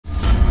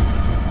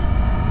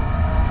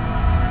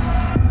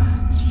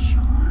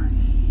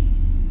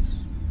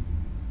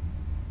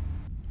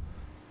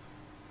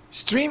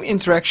Stream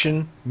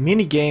interaction,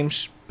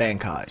 minigames,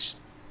 Bankheist.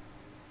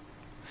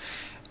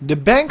 The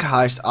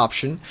Bankheist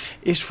option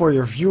is for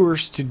your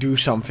viewers to do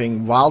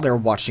something while they're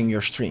watching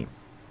your stream.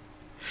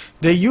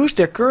 They use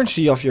their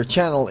currency of your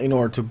channel in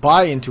order to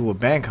buy into a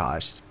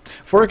Bankheist.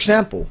 For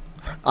example,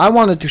 I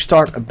wanted to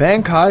start a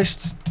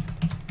Bankheist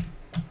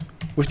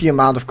with the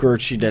amount of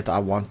currency that I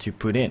want to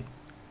put in.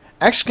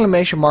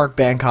 Exclamation mark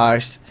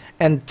Bankheist,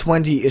 and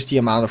 20 is the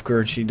amount of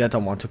currency that I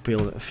want to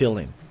fill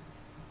in.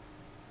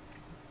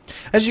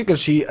 As you can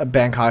see, a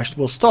Bankheist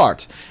will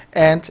start,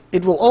 and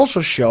it will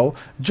also show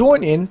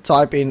join in,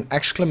 type in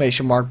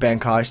exclamation mark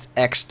Bankheist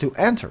X to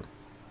enter.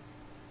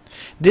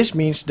 This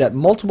means that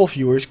multiple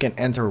viewers can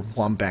enter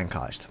one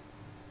Bankheist.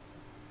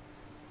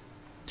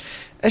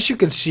 As you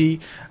can see,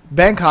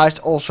 Bankheist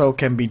also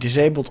can be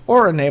disabled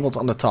or enabled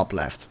on the top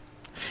left.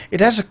 It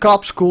has a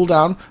COPS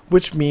cooldown,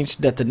 which means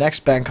that the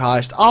next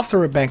Bankheist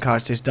after a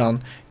Bankheist is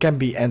done can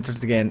be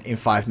entered again in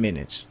 5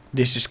 minutes.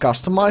 This is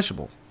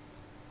customizable.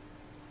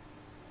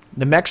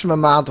 The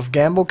maximum amount of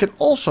gamble can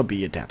also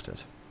be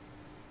adapted.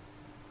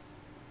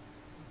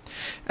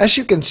 As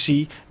you can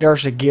see,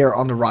 there's a gear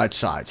on the right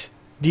side.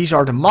 These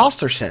are the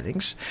master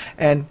settings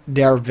and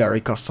they're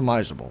very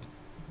customizable.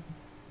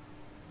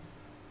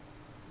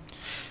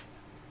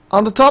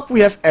 On the top we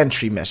have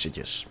entry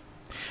messages.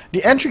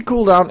 The entry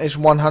cooldown is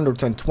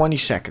 120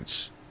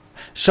 seconds.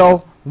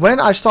 So when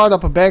I start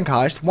up a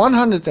Bankheist,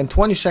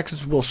 120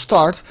 seconds will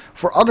start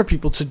for other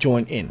people to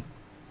join in.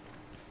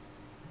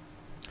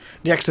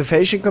 The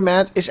activation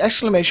command is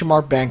exclamation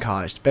mark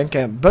Bankheist,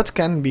 but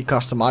can be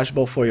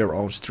customizable for your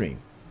own stream.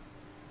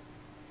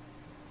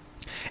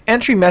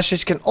 Entry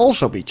message can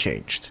also be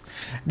changed.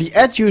 The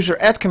add user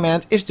add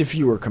command is the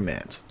viewer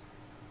command.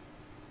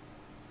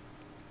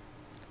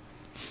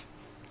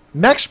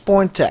 Max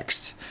point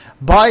text.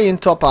 Buy in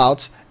top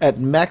out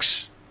at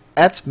max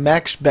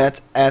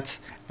bet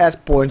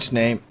at points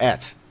name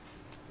at.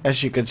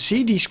 As you can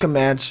see, these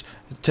commands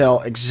tell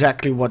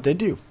exactly what they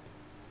do.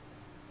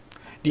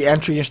 The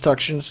entry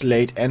instructions,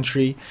 late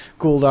entry,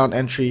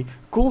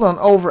 cooldown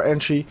over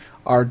entry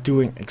are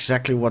doing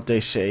exactly what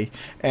they say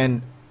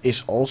and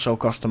is also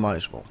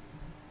customizable.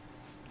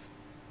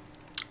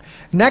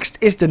 Next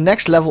is the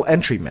next level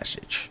entry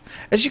message.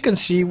 As you can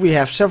see, we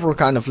have several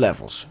kind of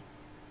levels.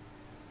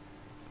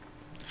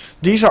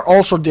 These are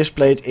also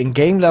displayed in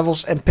game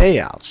levels and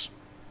payouts.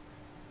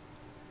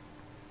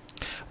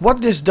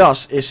 What this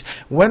does is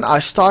when I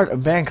start a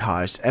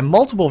Bankheist and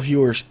multiple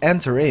viewers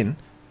enter in,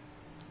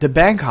 the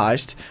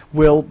Bankheist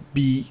will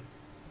be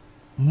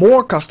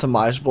more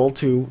customizable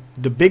to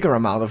the bigger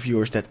amount of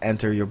viewers that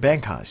enter your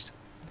Bankheist.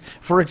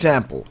 For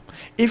example,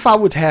 if I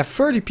would have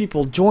 30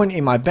 people join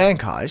in my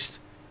Bankheist,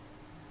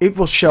 it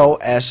will show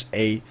as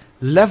a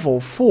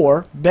level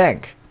 4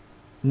 bank,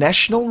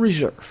 National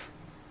Reserve.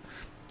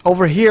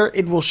 Over here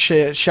it will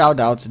shout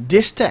out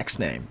this text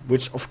name,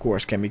 which of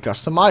course can be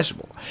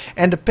customizable.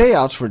 And the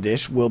payouts for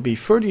this will be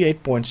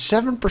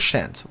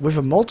 38.7% with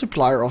a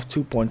multiplier of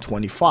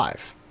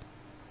 2.25.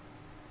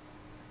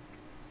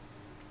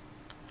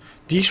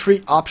 These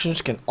 3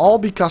 options can all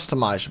be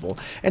customizable,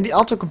 and the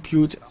auto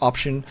compute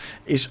option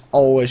is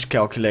always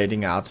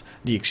calculating out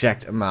the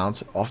exact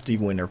amount of the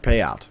winner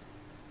payout.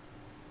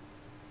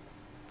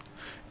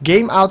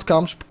 Game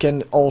outcomes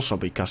can also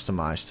be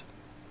customized.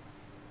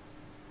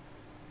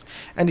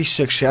 And the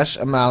success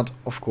amount,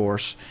 of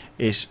course,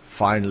 is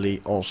finally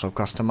also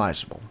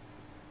customizable.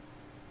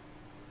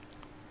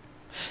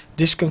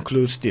 This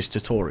concludes this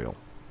tutorial.